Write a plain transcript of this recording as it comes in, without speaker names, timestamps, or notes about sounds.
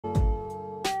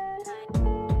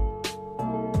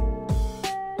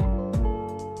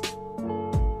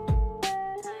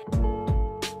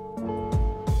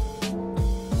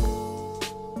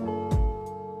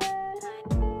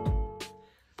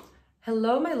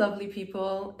Hello, my lovely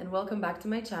people, and welcome back to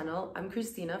my channel. I'm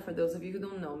Cristina, for those of you who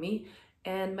don't know me,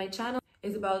 and my channel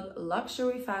is about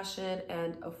luxury fashion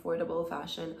and affordable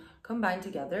fashion combined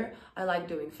together. I like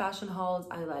doing fashion hauls,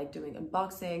 I like doing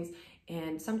unboxings,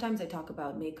 and sometimes I talk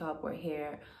about makeup or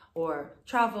hair or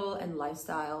travel and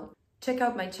lifestyle. Check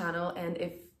out my channel, and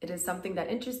if it is something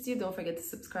that interests you, don't forget to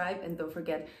subscribe and don't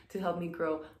forget to help me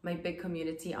grow my big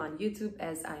community on YouTube,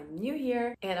 as I'm new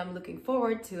here and I'm looking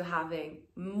forward to having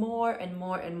more and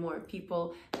more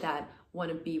people that want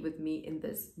to be with me in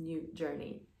this new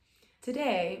journey.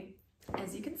 Today,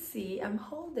 as you can see, I'm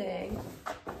holding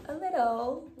a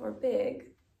little or big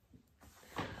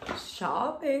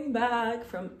shopping bag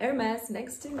from Hermes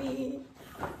next to me.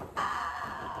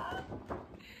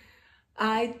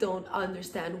 I don't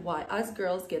understand why us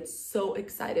girls get so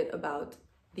excited about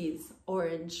these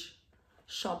orange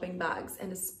shopping bags,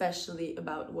 and especially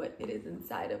about what it is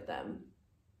inside of them.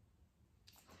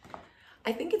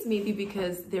 I think it's maybe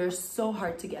because they're so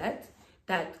hard to get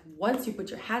that once you put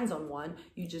your hands on one,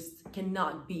 you just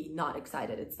cannot be not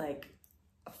excited. It's like,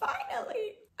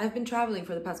 finally! I've been traveling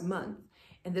for the past month,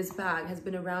 and this bag has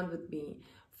been around with me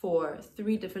for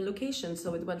 3 different locations.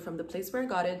 So it went from the place where I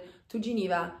got it to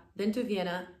Geneva, then to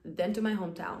Vienna, then to my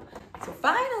hometown. So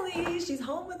finally, she's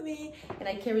home with me, and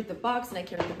I carried the box and I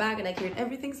carried the bag and I carried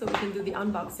everything so we can do the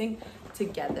unboxing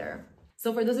together.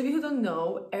 So for those of you who don't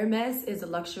know, Hermes is a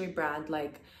luxury brand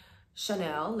like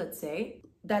Chanel, let's say,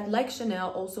 that like Chanel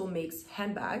also makes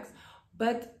handbags,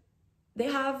 but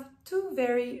they have 2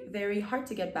 very hard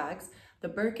to get bags, the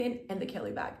Birkin and the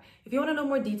Kelly bag. If you want to know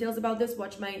more details about this,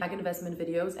 watch my bag investment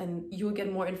videos and you will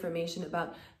get more information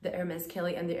about the Hermes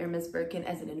Kelly and the Hermes Birkin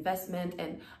as an investment,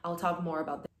 and I'll talk more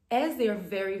about that. As they are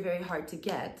very hard to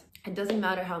get, it doesn't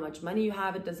matter how much money you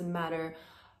have, it doesn't matter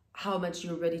how much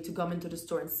you're ready to come into the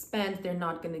store and spend, they're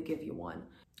not going to give you one.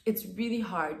 It's really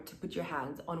hard to put your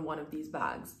hands on one of these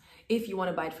bags if you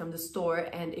want to buy it from the store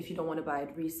and if you don't want to buy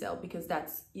it resale, because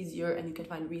that's easier and you can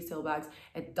find resale bags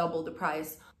at double the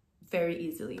price very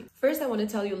easily. First, I want to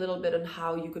tell you a little bit on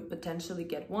how you could potentially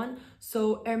get one.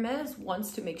 So Hermes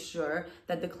wants to make sure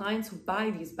that the clients who buy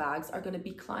these bags are going to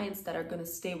be clients that are going to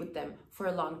stay with them for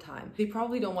a long time. They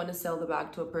probably don't want to sell the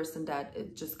bag to a person that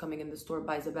is just coming in the store,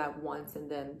 buys a bag once and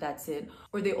then that's it.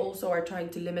 Or they also are trying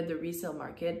to limit the resale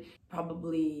market.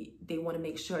 Probably they want to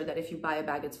make sure that if you buy a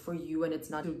bag, it's for you and it's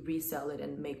not to resell it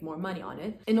and make more money on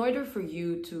it. In order for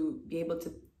you to be able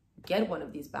to get one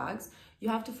of these bags, you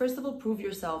have to first of all prove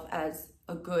yourself as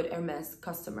a good Hermes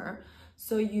customer.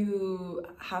 So you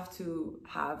have to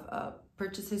have a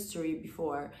purchase history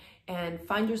before and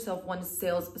find yourself one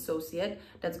sales associate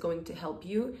that's going to help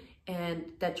you and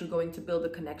that you're going to build a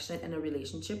connection and a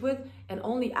relationship with, and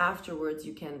only afterwards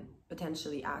you can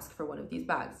potentially ask for one of these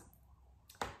bags.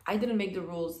 I didn't make the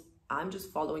rules, I'm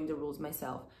just following the rules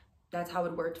myself. That's how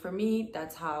it worked for me,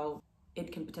 that's how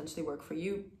it can potentially work for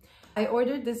you. I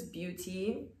ordered this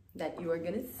beauty that you are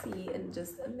gonna see in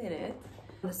just a minute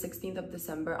on the 16th of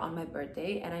December on my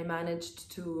birthday, and I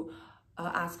managed to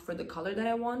ask for the color that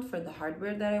I want, for the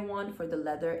hardware that I want, for the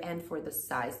leather, and for the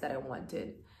size that I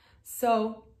wanted.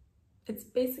 So it's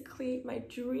basically my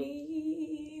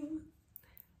dream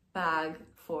bag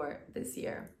for this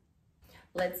year.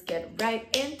 Let's get right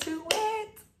into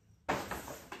it.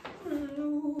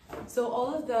 So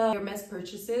all of the Hermes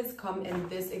purchases come in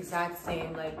this exact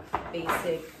same like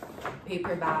basic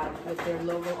paper bag with their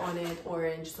logo on it,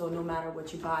 orange. So no matter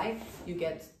what you buy, you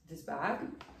get this bag.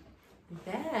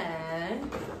 Then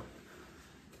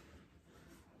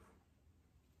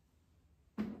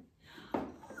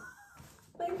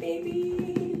my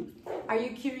baby, are you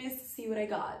curious to see what I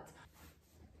got?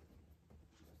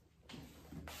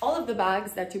 All of the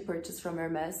bags that you purchase from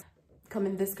Hermes come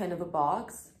in this kind of a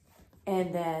box.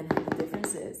 And then the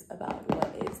difference is about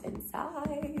what is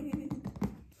inside.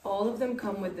 All of them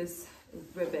come with this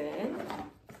ribbon.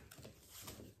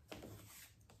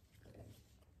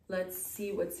 Let's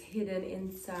see what's hidden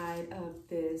inside of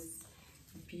this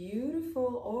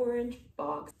beautiful orange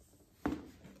box.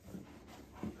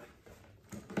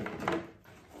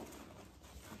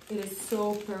 It is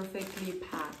so perfectly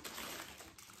packed.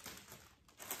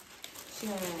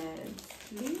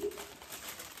 Gently.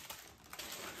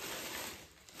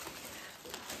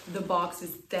 The box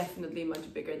is definitely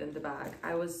much bigger than the bag.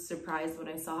 I was surprised when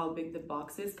I saw how big the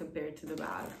box is compared to the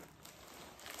bag.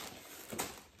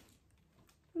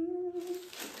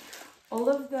 All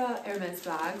of the Hermes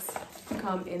bags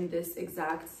come in this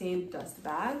exact same dust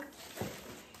bag.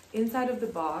 Inside of the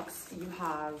box, you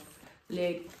have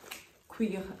Les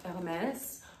Enquiries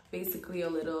Hermes, basically a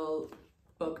little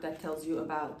book that tells you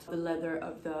about the leather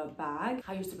of the bag,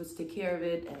 how you're supposed to take care of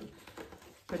it, and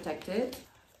protected.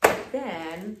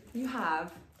 Then you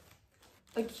have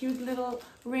a cute little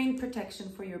rain protection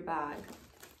for your bag.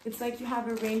 It's like you have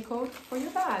a raincoat for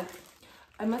your bag.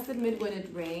 I must admit, when it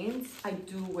rains, I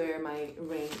do wear my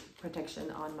rain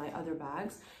protection on my other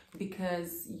bags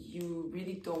because you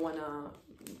really don't want to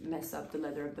mess up the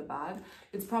leather of the bag.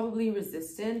 It's probably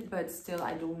resistant, but still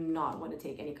I do not want to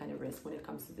take any kind of risk when it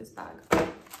comes to this bag.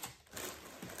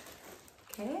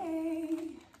 Okay.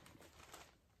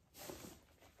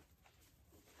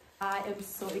 I am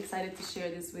so excited to share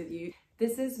this with you.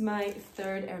 This is my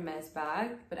third Hermes bag,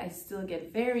 but I still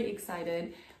get very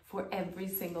excited for every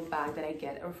single bag that I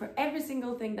get, or for every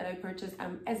single thing that I purchase.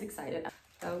 I'm as excited.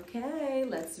 Okay,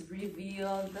 let's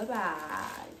reveal the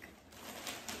bag.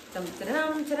 Dum,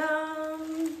 ta-dum,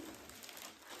 ta-dum.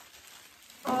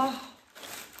 Oh,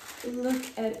 look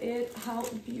at it. How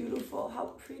beautiful. How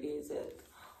pretty is it?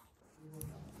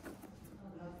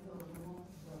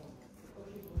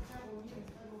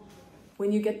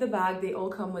 When you get the bag, they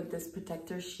all come with this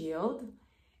protector shield,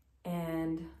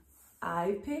 and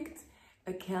I picked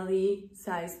a Kelly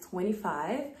size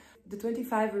 25. The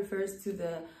 25 refers to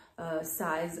the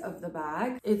size of the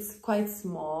bag. It's quite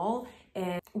small,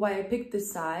 and why I picked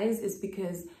this size is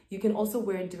because you can also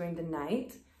wear it during the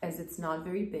night, as it's not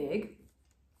very big.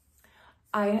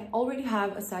 I already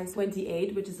have a size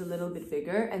 28, which is a little bit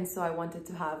bigger, and so I wanted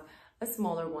to have a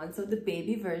smaller one, so the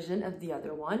baby version of the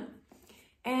other one.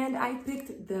 And I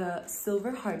picked the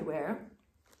silver hardware.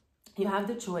 You have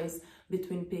the choice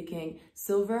between picking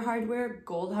silver hardware,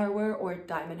 gold hardware, or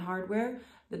diamond hardware.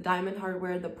 The diamond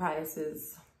hardware, the price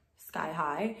is sky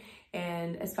high.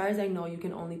 And as far as I know, you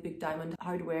can only pick diamond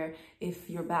hardware if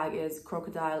your bag is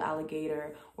crocodile,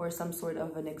 alligator, or some sort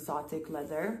of an exotic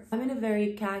leather. I'm in a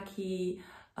very khaki,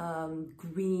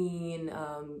 green,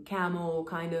 camo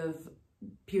kind of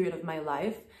period of my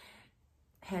life,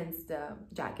 hence the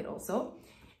jacket also.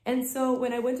 And so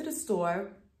when I went to the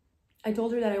store, I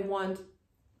told her that I want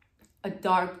a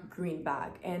dark green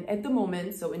bag. And at the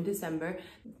moment, so in December,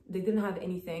 they didn't have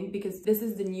anything because this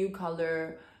is the new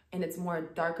color and it's more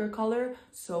darker color.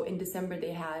 So in December,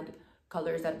 they had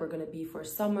colors that were gonna be for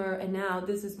summer. And now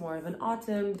this is more of an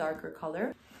autumn, darker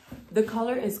color. The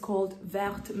color is called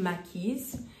Vert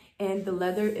Maquis, and the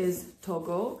leather is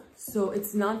Togo. So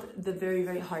it's not the very,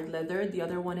 very hard leather. The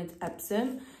other one is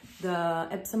Epsom. The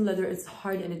Epsom leather is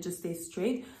hard and it just stays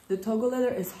straight. The Togo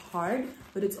leather is hard,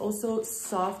 but it's also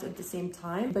soft at the same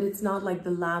time. But it's not like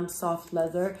the lamb soft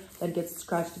leather that gets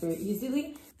scratched very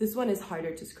easily. This one is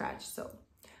harder to scratch. So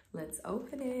let's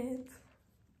open it.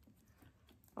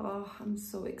 Oh, I'm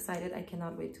so excited. I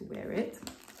cannot wait to wear it.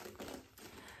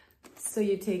 So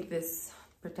you take this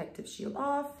protective shield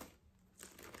off,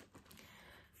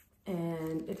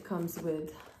 and it comes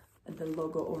with the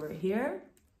logo over here.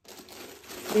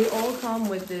 They all come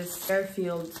with this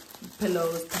airfield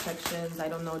pillows, protections, I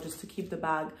don't know, just to keep the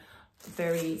bag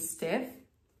very stiff.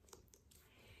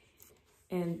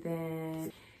 And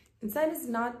then inside is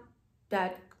not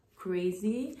that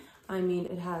crazy. I mean,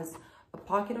 it has a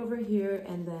pocket over here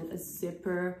and then a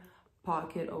zipper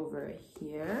pocket over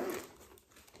here.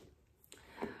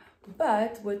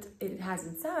 But what it has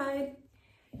inside,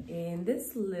 in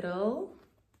this little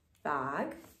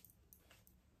bag,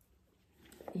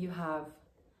 you have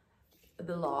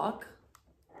the lock,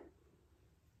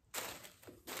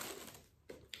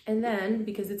 and then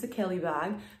because it's a Kelly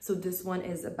bag, so this one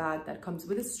is a bag that comes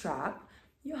with a strap,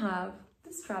 you have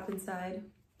the strap inside.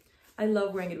 I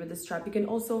love wearing it with a strap. You can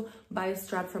also buy a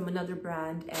strap from another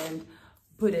brand and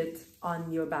put it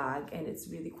on your bag, and it's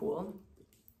really cool.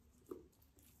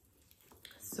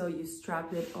 So you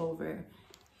strap it over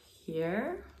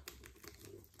here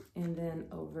and then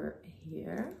over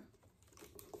here.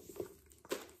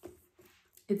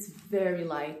 It's very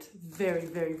light, very,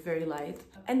 very, very light.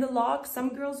 And the lock,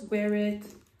 some girls wear it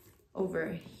over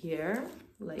here,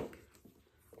 like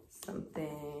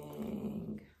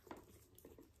something.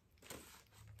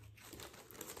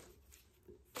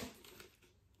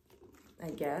 I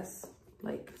guess,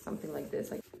 like something like this.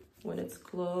 Like when it's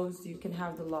closed, you can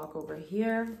have the lock over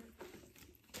here.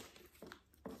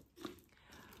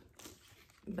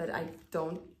 But I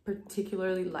don't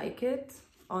particularly like it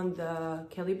on the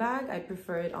Kelly bag. I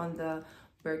prefer it on the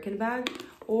Birkin bag,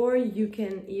 or you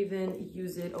can even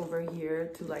use it over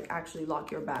here to like actually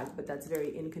lock your bag, but that's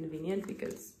very inconvenient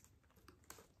because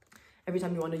every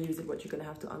time you want to use it, you're gonna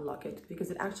have to unlock it because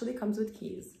it actually comes with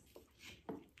keys.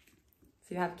 So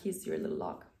you have keys to your little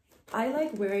lock. I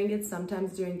like wearing it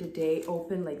sometimes during the day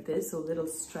open like this, so a little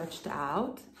stretched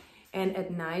out. And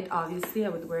at night, obviously, I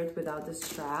would wear it without the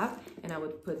strap and I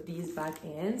would put these back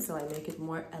in, so I make it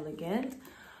more elegant.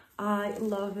 I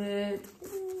love it.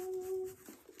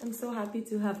 I'm so happy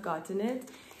to have gotten it.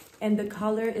 And the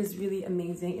color is really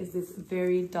amazing. It's this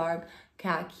very dark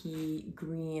khaki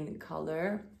green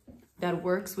color that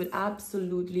works with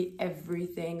absolutely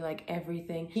everything, like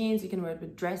everything. Jeans, you can wear it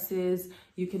with dresses,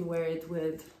 you can wear it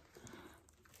with,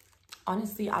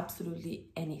 honestly, absolutely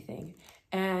anything.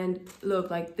 And look,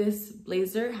 like this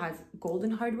blazer has golden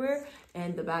hardware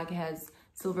and the bag has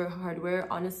silver hardware.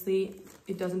 Honestly,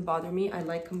 it doesn't bother me. I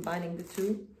like combining the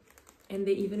two, and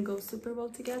they even go super well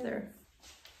together.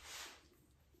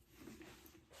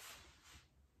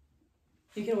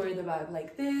 You can wear the bag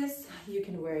like this. You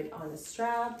can wear it on a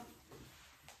strap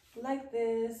like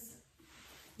this.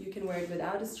 You can wear it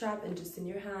without a strap and just in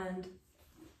your hand.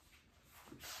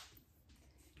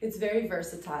 It's very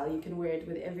versatile. You can wear it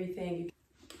with everything.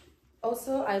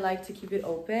 Also, I like to keep it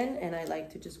open and I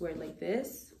like to just wear it like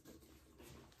this.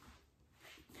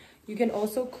 You can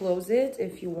also close it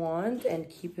if you want and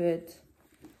keep it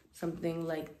something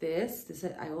like this.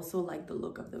 I also like the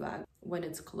look of the bag when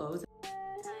it's closed.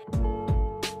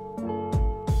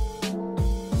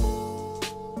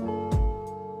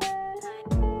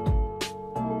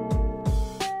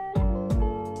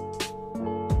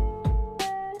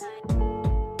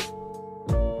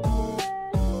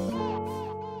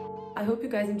 I hope you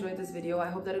guys enjoyed this video. I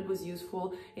hope that it was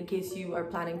useful in case you are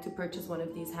planning to purchase one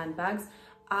of these handbags.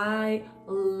 I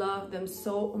love them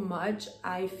so much.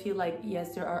 I feel like,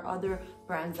 yes, there are other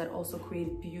brands that also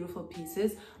create beautiful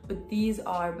pieces, but these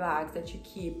are bags that you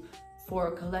keep for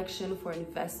a collection, for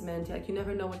investment. Like, you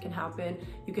never know what can happen.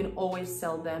 You can always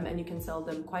sell them, and you can sell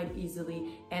them quite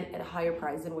easily and at a higher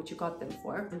price than what you got them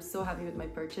for. I'm so happy with my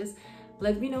purchase.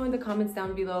 Let me know in the comments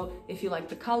down below if you like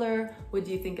the color. What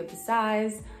do you think of the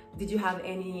size? Did you have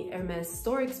any Hermes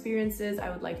store experiences? I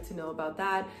would like to know about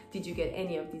that. Did you get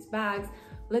any of these bags?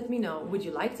 Let me know. Would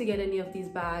you like to get any of these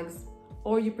bags,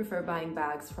 or you prefer buying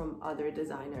bags from other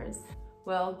designers?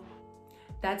 Well,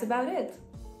 that's about it.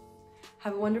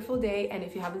 Have a wonderful day, and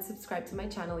if you haven't subscribed to my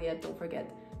channel yet, don't forget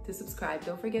to subscribe.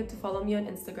 Don't forget to follow me on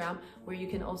Instagram, where you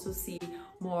can also see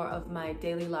more of my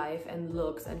daily life and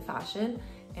looks and fashion,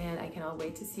 and I cannot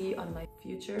wait to see you on my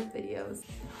future videos.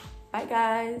 Bye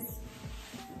guys!